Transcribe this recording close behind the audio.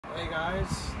Hey guys,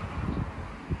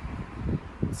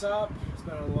 what's up? It's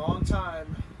been a long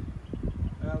time.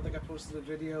 I don't think I posted a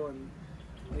video in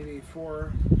maybe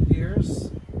 4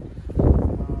 years.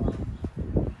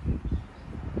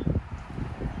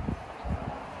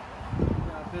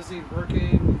 Busy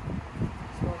working,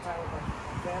 spending time with my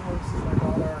family. This is my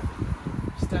daughter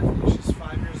Stephanie, she's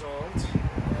 5 years old.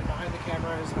 And behind the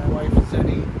camera is my wife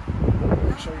Zenny.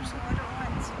 I'll show you something.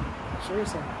 I'll show you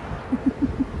something.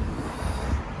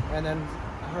 And then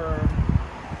her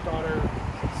daughter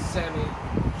Sammy,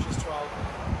 she's 12.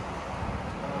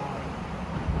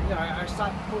 I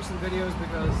stopped posting videos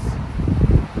because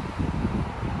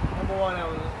number one, I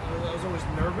was always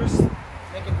nervous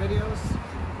making videos.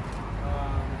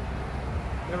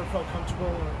 Never felt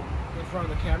comfortable in front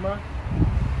of the camera,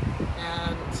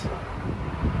 and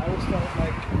I always felt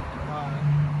like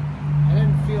I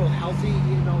didn't feel healthy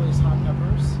eating all these hot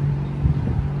peppers.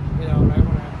 You know, when I'm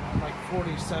like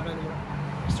 47,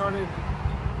 I started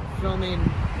filming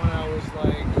when I was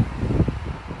like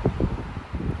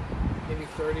maybe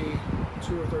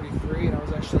 32 or 33, and I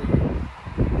was actually in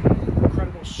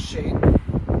incredible shape,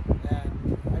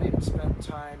 and I didn't spend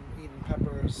time eating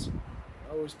peppers.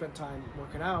 I always spent time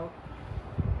working out.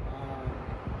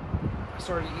 I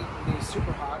started eating these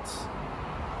super hots,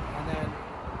 and then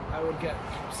I would get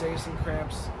capsaicin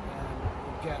cramps and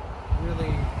would get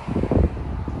really,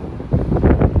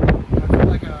 I felt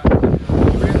like a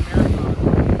grand marathon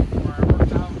where I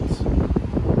worked out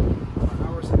for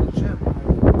hours in the gym.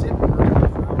 I did work out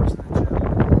for hours in the gym,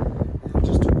 and it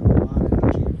just took a lot of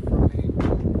energy from me.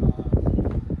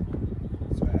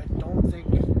 So I don't think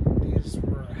these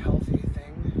were a healthy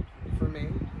thing for me.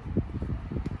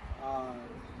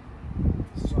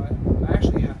 So I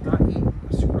actually have not eaten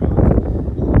a super hot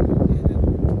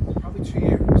in probably 2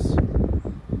 years.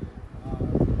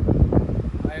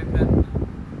 I have been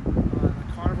on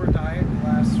a carnivore diet the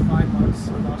last 5 months.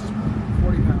 I lost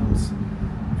 40 pounds.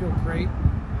 I feel great.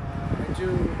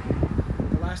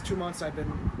 The last 2 months I've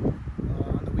been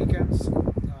on the weekends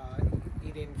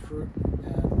eating fruit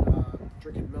and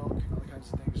drinking milk and other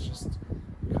kinds of things, just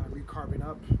kind of recarbing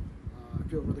up. I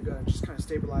feel really good. I just kind of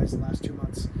stabilized the last 2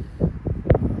 months.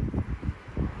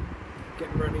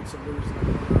 Getting ready to lose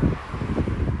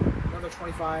another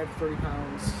 25, 30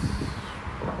 pounds,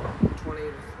 20,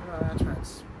 that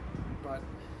depends. But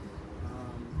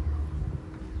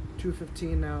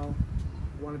 215 now,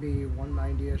 want to be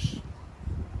 190-ish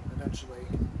eventually,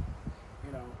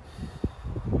 you know.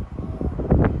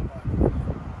 But I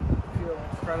feel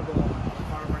incredible on the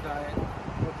carnivore diet,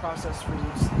 no processed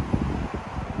foods,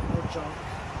 no junk,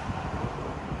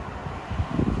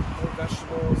 no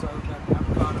vegetables other than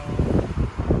avocado.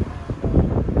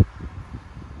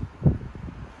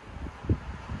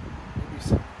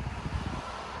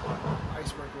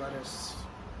 Lettuce,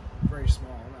 very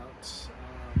small amounts,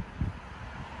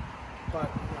 but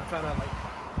I found out like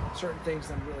certain things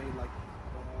that really like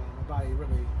my body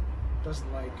really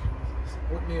doesn't like: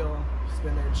 oatmeal,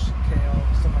 spinach, kale,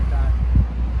 stuff like that.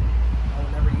 I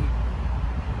would never eat.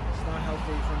 It's not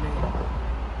healthy for me.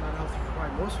 Not healthy for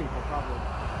probably most people, probably.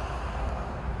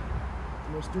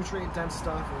 The most nutrient-dense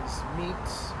stuff is meat,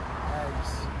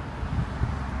 eggs.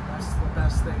 That's the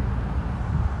best thing.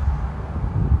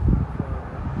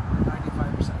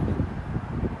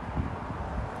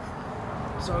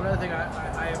 So another thing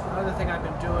I've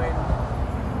been doing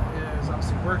is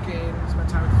obviously working, spend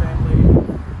time with family,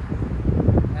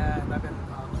 and I've been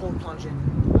cold plunging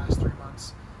the last 3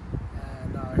 months.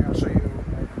 And here I'll show you.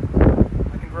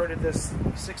 I converted this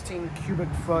 16 cubic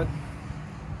foot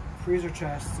freezer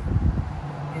chest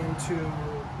into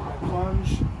my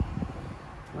plunge.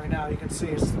 Right now you can see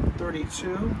it's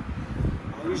 32.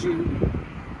 I usually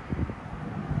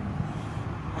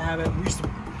have it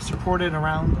supported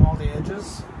around all the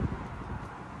edges,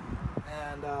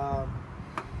 and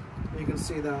you can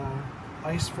see the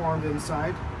ice formed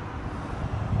inside.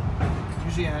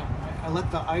 Usually I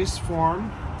let the ice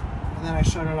form and then I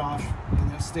shut it off,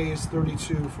 and it stays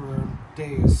 32 for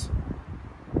days.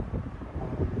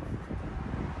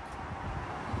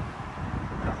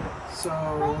 So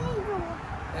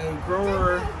a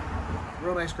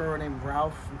real nice grower named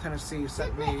Ralph from Tennessee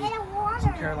sent me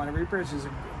some Carolina Reapers. He's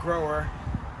a grower.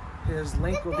 His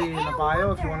link will be in the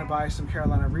bio if you want to buy some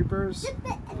Carolina Reapers.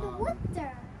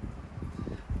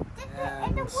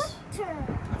 And I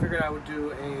figured I would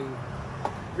do a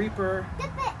Reaper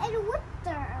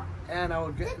and I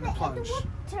would get in the plunge.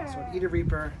 So I'd eat a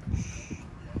Reaper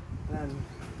and then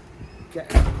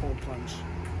get in the cold plunge.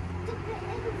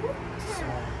 So,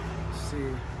 let's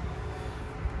see.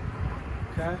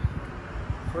 Okay,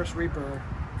 first Reaper.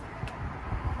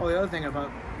 Oh, the other thing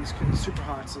about these super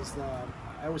hots is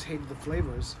I always hated the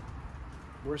flavors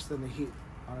worse than the heat,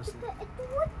 honestly.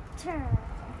 It's water.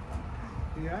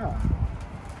 Yeah.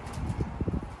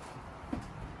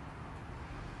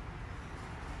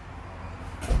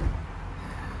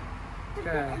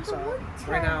 Okay, so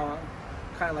right now I'm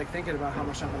kind of like thinking about how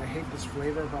much I'm going to hate this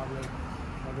flavor probably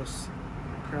of this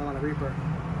Carolina Reaper.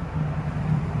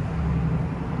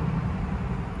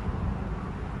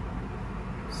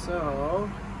 So,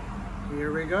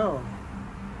 here we go.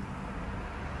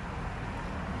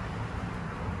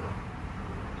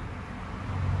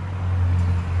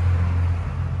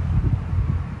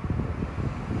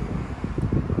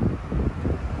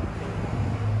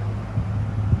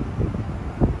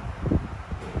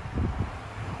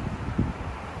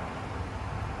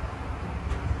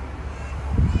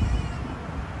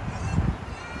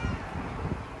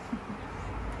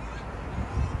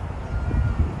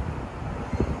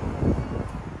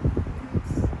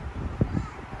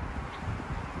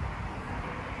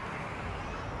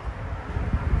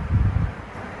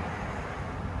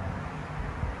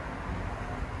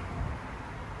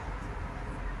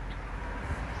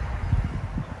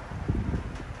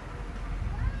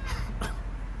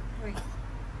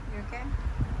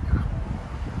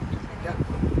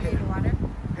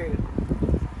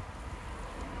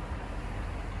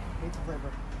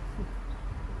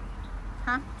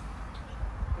 Huh?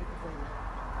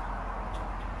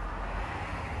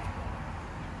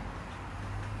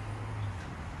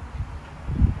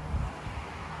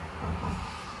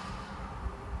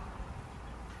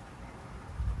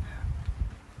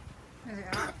 Is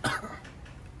it hot?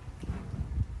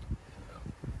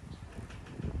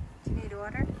 Do you need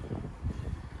water?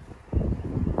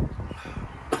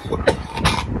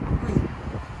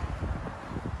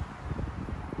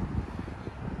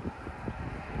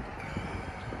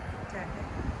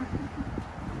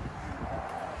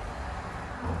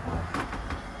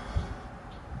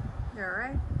 You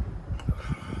alright?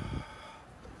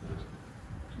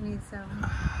 Need some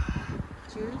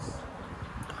juice?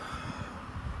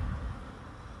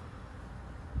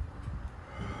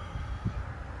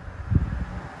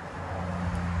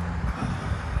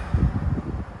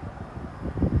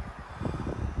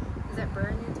 Does that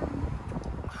burn your tongue?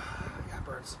 Yeah, it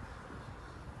burns.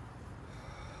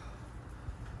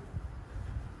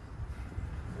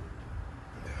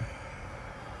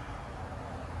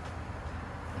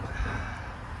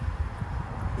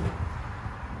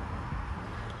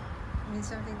 Need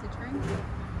something to drink?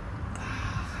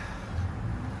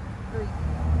 Louis,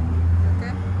 you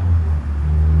okay?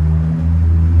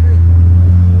 Louis,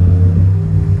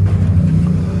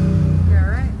 you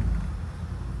alright?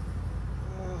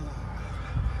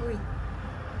 Louis.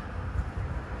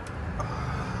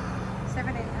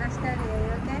 7, 8, ask Daddy, are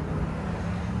you okay?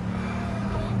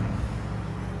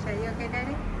 Are you okay,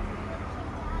 Daddy?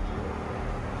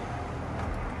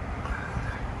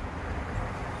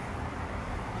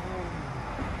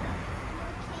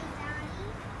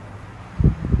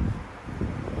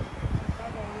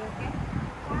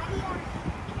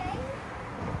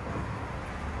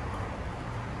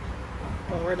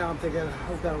 Well, right now I'm thinking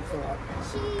I'll go for that.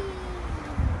 See,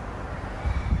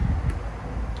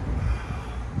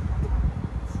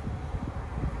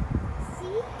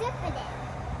 dip in it.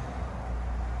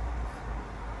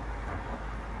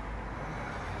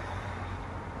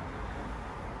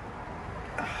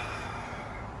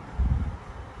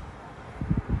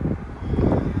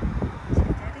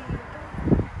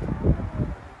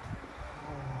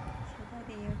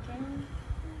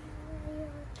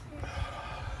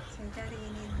 Daddy, you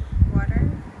need water?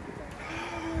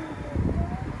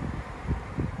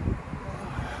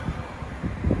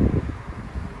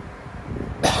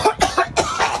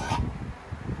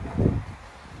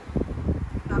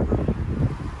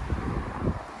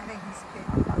 I think he's big.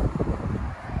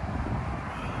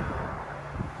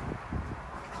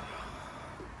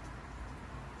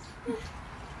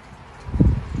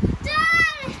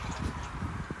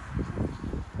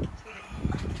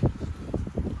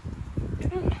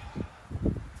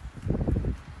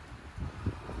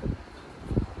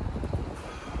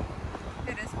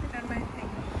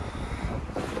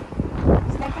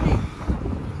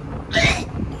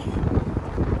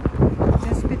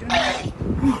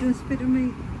 Don't spit on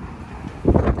me.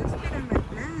 Don't spit on my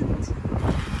plant.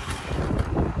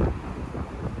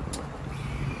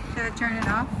 Should I turn it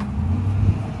off?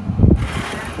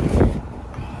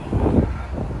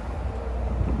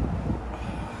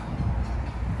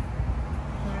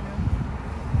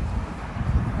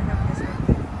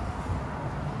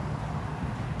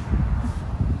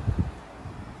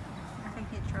 I think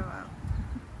he'd throw out.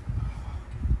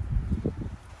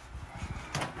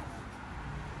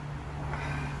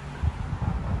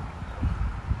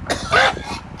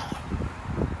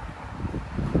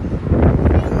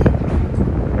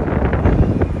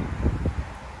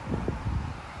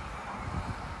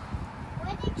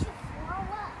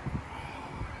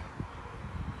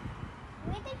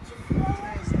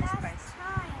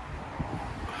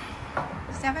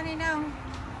 Stephanie, no.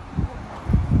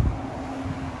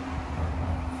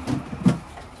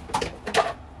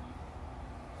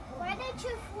 Why did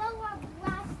you throw up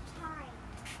last time?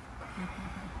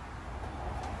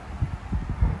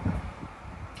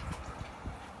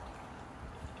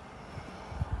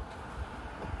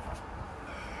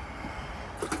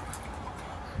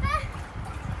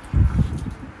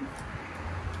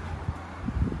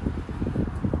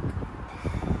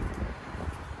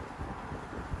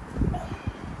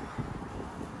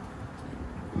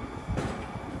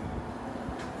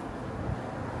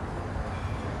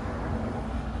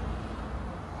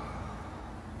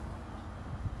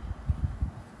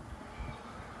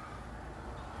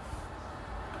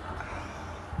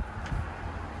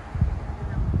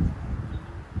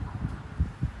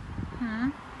 Hmm?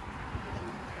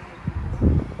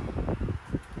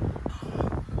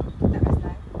 That was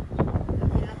nice.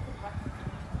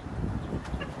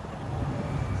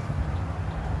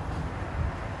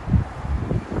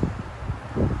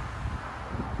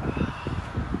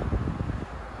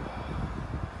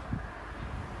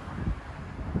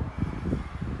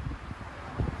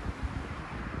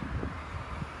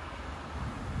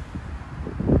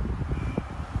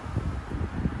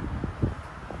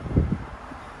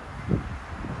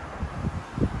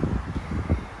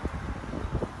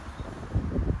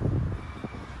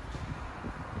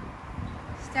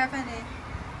 Stephanie.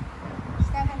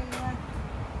 Stephanie, you want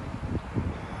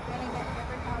to get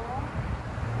paper towel?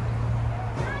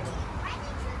 Daddy, why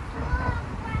did you throw up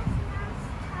last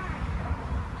time?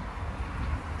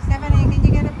 Stephanie, can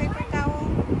you get a paper towel?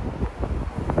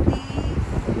 Please.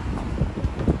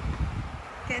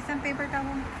 Get some paper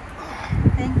towel.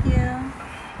 Thank you.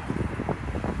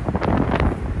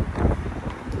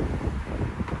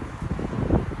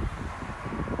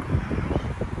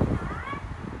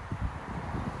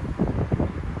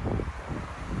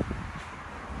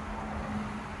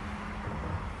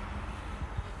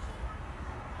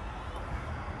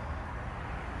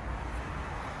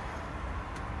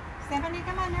 Stephanie,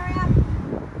 come on, hurry up.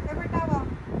 Paper towel.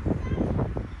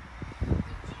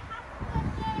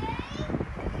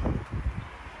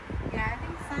 Yeah, I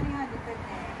think Sunny had a good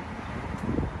day.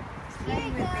 He's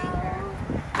playing with Baker.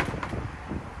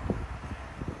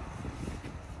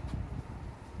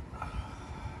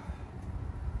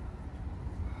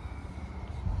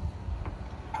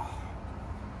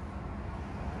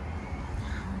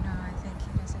 Oh no, I think he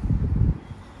doesn't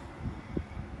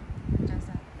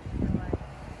feel like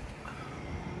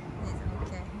he's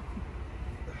okay.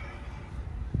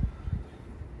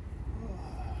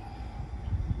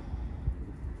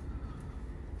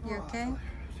 You okay?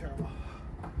 Terrible.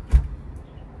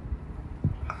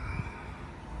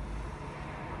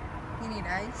 You need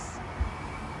ice?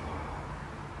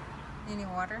 You need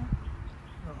water?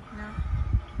 No. No?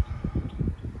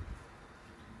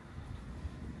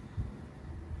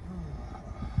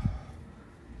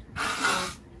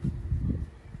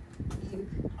 You.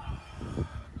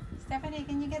 Stephanie,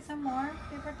 can you get some more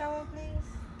paper towel, please?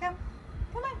 Come.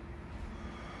 Come on.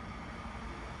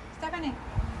 Stephanie,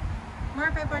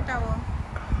 more paper towel.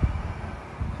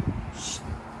 Shh.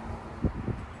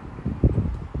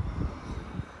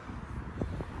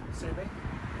 Sammy?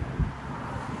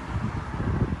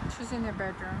 She's in the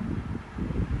bedroom.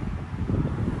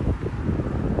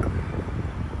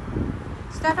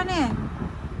 Stephanie.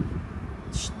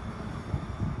 Shh.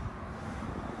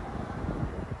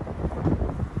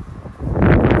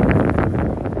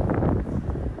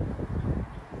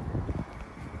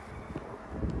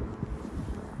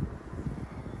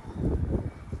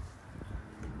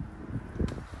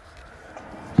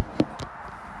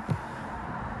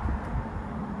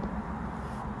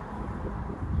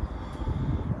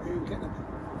 Are you getting it?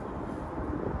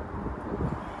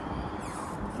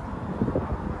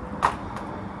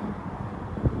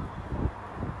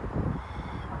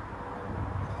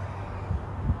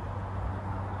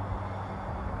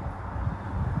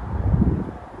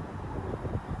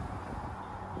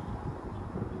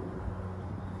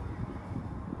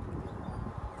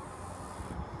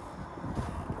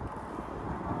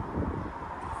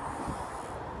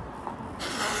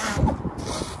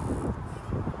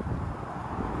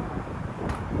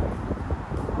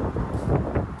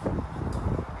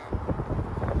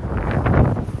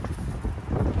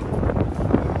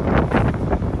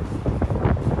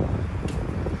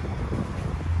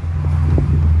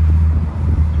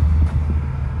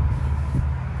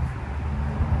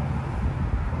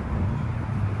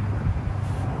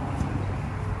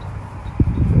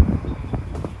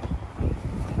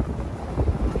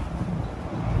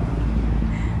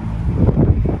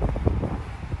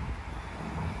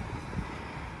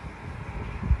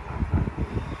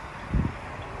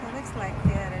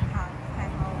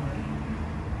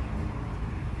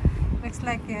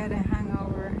 you had a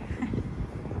hangover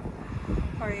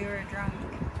or you were drunk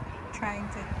trying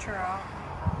to throw up.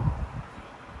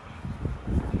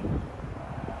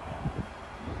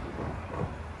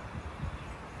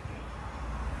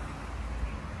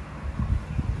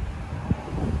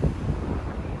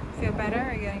 Feel better?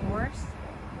 Are you getting worse?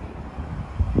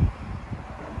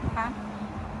 Huh?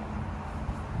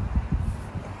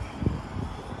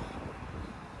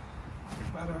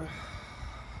 Better.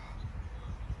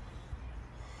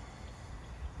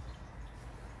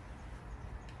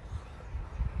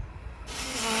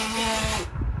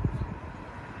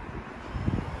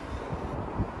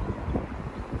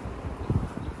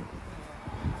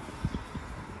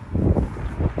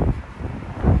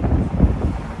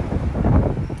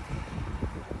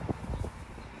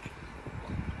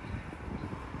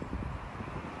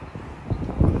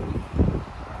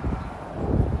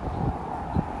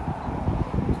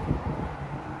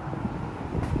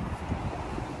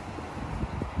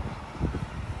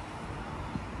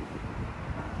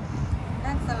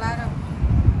 That's a lot of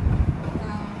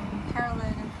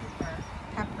Carolina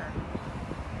pepper.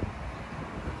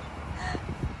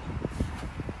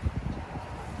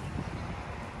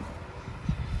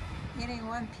 Eating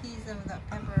one piece of the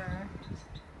pepper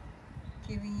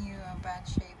giving you a bad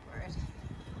shape already.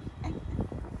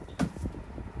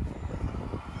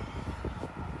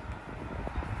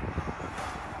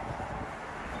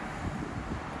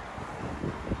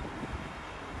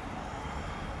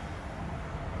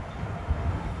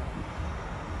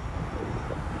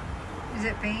 Is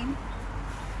it pain?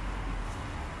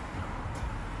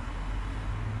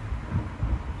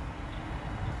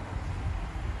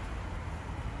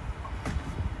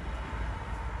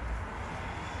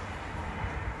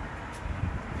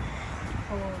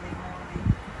 Holy moly.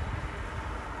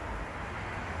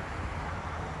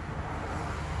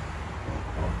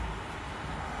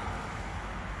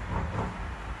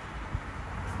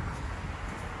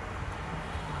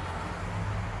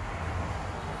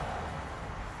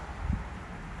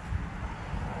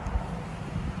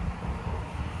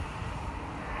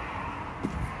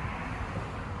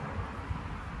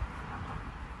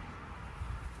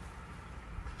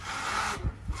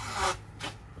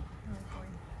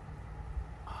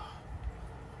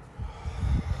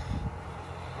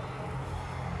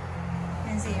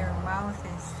 See, your mouth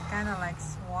is kind of like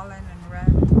swollen and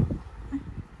red.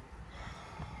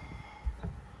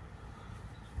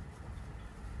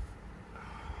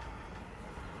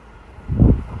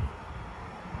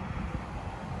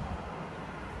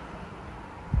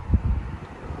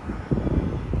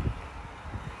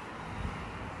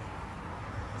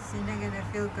 So you're not gonna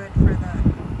feel good for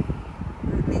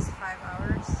at least 5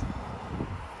 hours.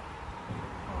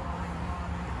 Holy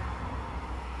moly.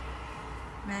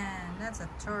 Man, that's a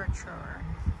torture.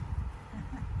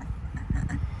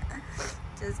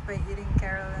 Just by eating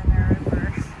Carolina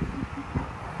Reaper.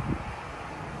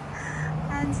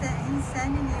 And he's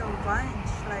sending you a bunch,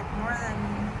 like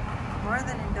more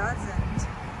than a dozen.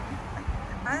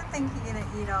 I don't think you're gonna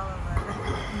eat all of it.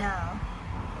 No.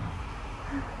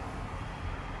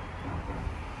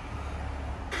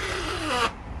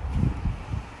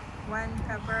 One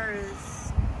pepper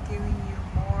is giving you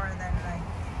more than like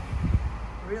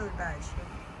really bad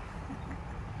shape.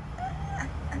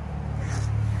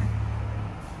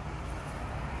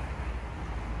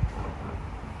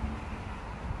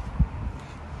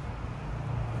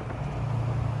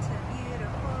 It's a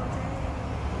beautiful day.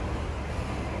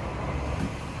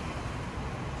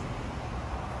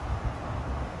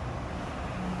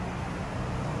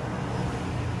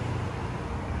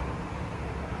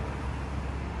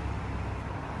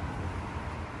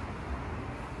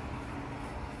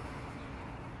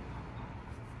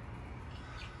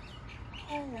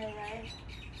 Alright.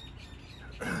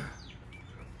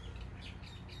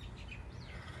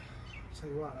 Tell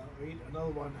you what, I'll eat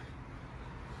another one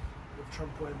if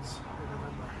Trump wins in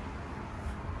November.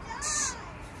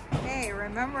 Hey,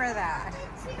 remember that.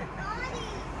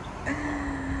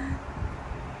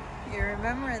 You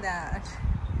remember that.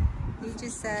 He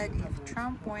just said if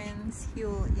Trump wins, he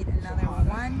will eat another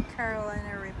one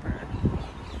Carolina Reaper.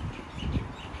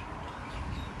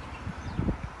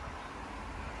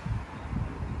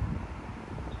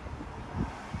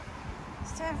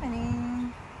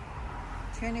 Stephanie,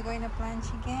 do you want to go in a plunge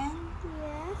again?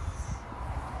 Yes.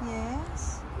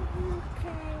 Yes?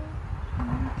 Okay.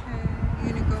 Okay. You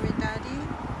gonna go with Daddy?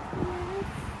 Yes.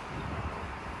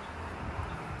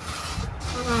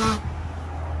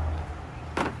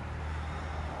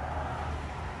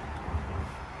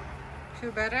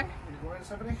 Feel better? You going,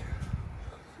 Stephanie?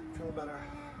 Feel better.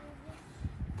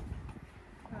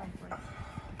 Oh boy.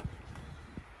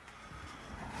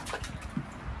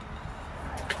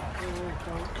 Good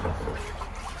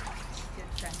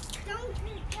friend. Don't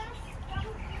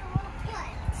your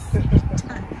butts.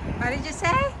 What did you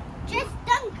say? Just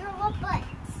don't your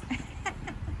butts.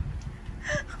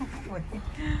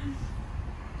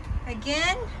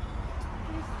 Again?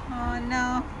 Oh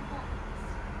no.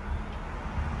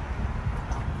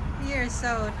 You're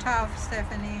so tough,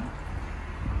 Stephanie.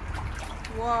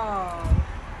 Whoa.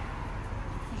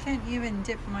 You can't even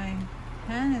dip my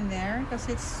hand in there because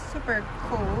it's super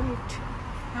cold.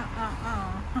 My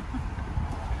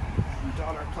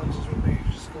daughter plunges with me.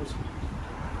 She just goes,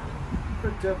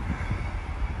 quick dip.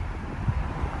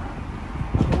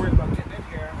 I'm worried about getting in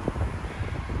here.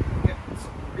 Getting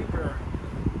some Reaper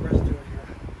residue in here.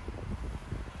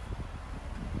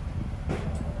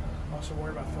 I'm also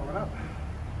worried about throwing up.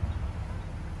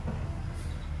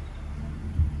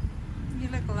 You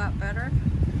look a lot better.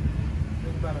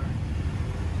 Feel better.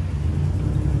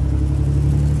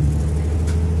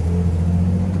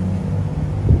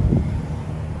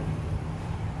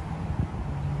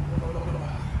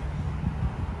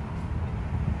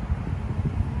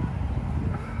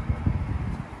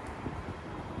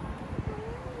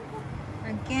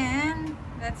 Again,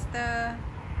 that's the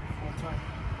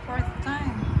fourth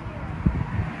time.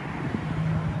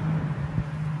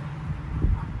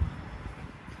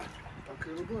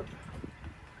 Okay, we're good.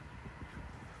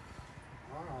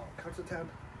 Wow, count to 10.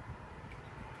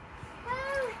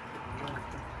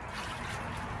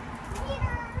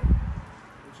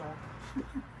 Good job.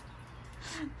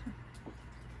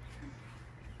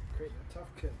 Great, a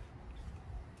tough kid.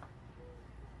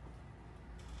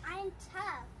 I'm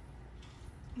tough.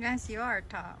 Yes, you are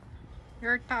tough.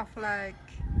 You're tough like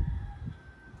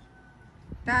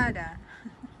Dada.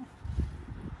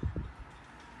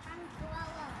 I'm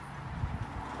growing.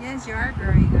 Yes, you are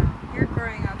growing up. You're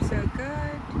growing up so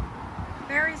good.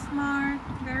 Very smart,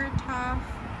 very tough,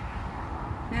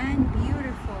 and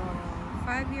beautiful.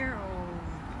 5-year-old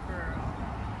girl.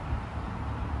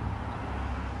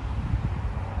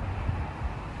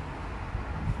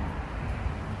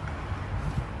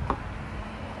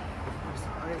 Nice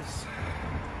ice.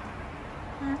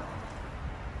 Huh?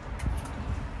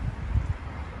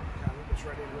 Yeah, Luca's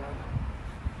ready to run.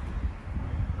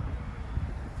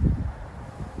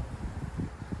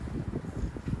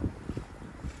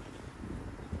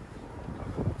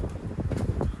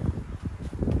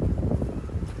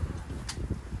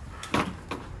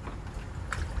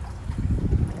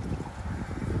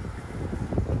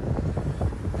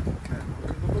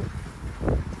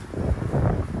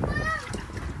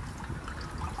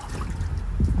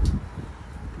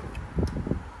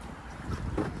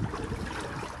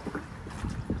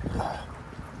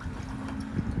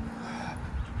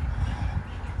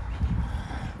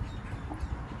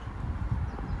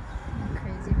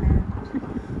 Crazy man.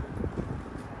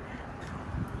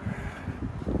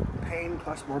 Pain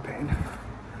plus more pain.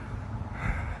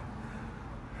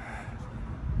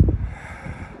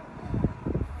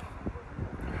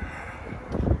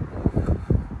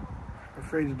 I'm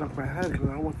afraid to knock my head because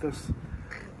I don't want this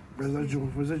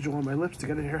residual on my lips to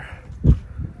get in here. Don't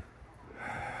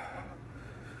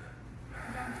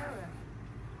do it.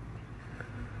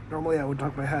 Normally I would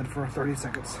knock my head for 30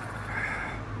 seconds.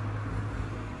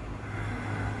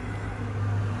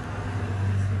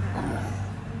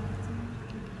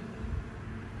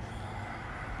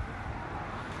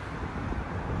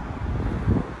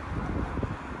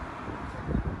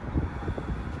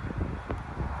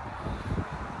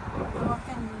 How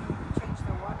often you change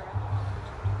the water?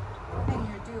 What can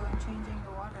you do in changing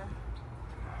the water?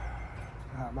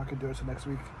 I'm not going to do it until next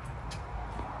week.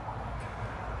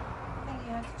 I think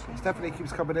you have to change Stephanie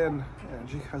keeps coming in and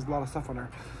she has a lot of stuff on her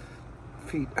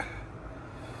feet.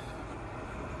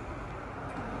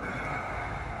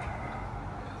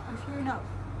 If you're not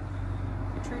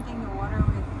treating the water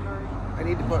with chlorine, I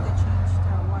need to you put- need to change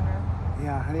the water.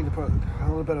 Yeah, I need to put a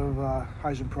little bit of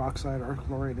hydrogen peroxide or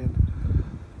chlorine in.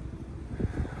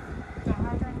 The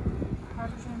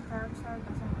hydrogen peroxide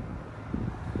doesn't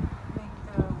make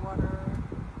the water,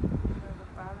 the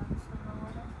balance of the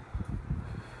water.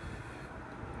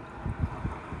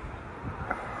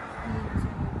 You need to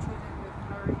treat it with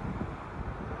chlorine.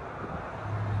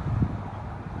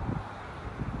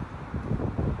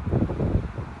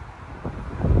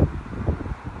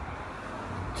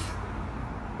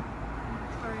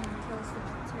 Chlorine kills the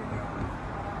bacteria,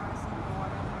 whatever is in the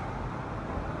water.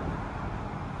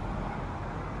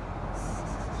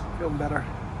 Feeling better.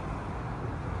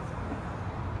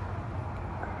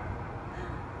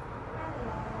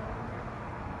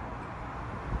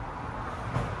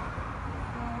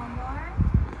 One more?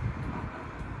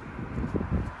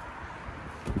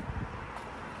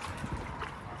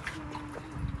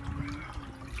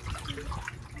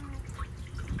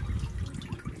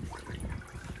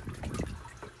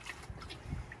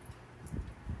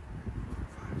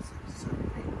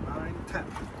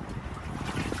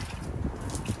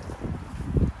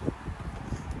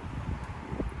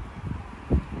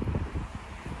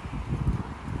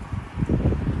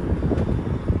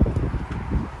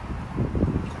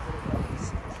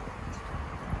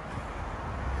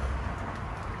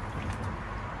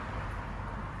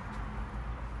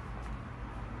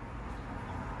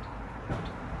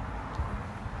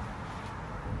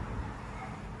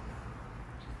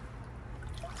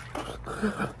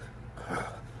 Oh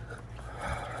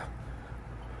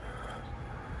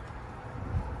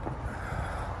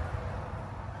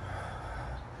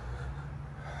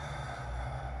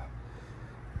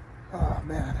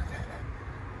man.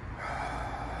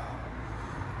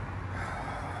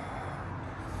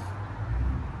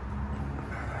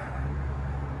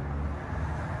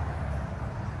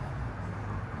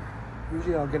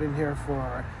 Usually I'll get in here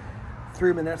for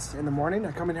 3 minutes in the morning.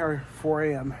 I come in here at 4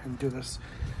 a.m. and do this.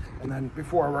 And then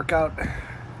before I work out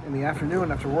in the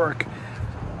afternoon after work,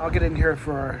 I'll get in here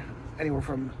for anywhere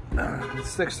from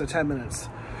 6 to 10 minutes.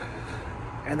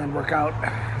 And then work out.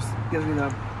 It gives me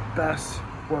the best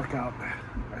workout,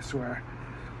 I swear.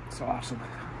 It's awesome.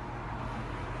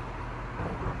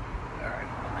 All right.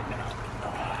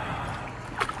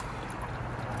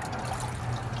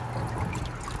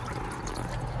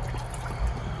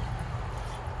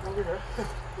 Over here. What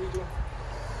are you doing?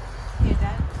 You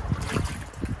done?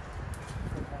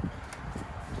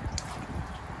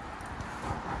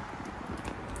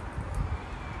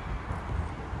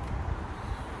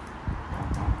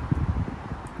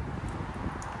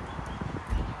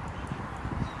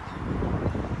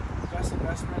 Best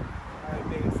investment I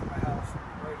made for my health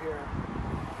right here.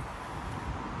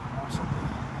 Awesome.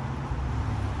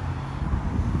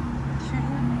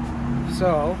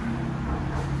 So,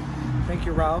 thank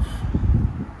you, Ralph,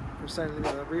 for sending me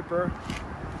the Reaper.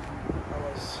 That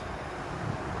was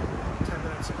 10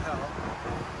 minutes of hell.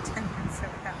 10 minutes of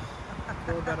hell. A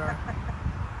little better.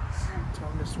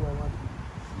 Tongue is swollen.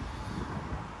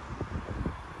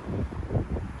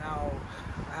 Now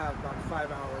I have about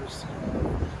 5 hours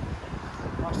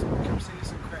of awesome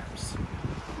Poughkeepsies and cramps.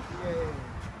 Yay.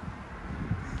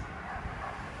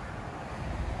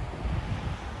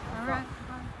 All right.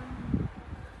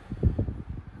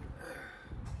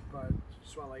 But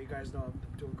just want to let you guys know I'm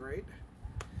doing great.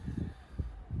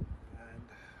 And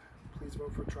please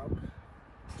vote for Trump.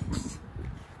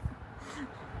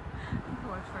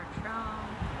 Vote for Trump.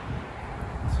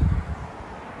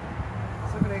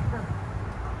 Stephanie, come here.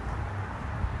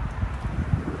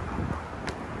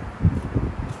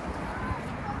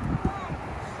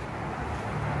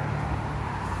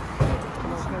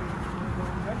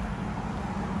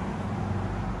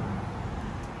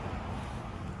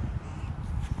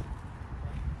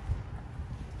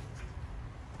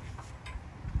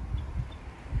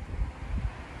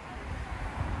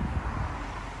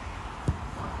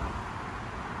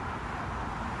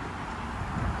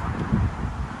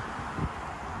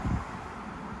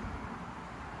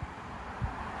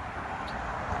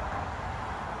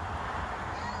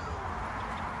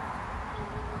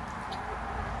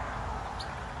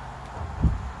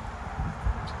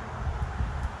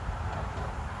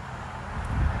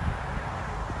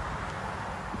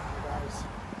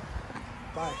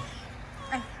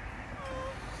 Bye.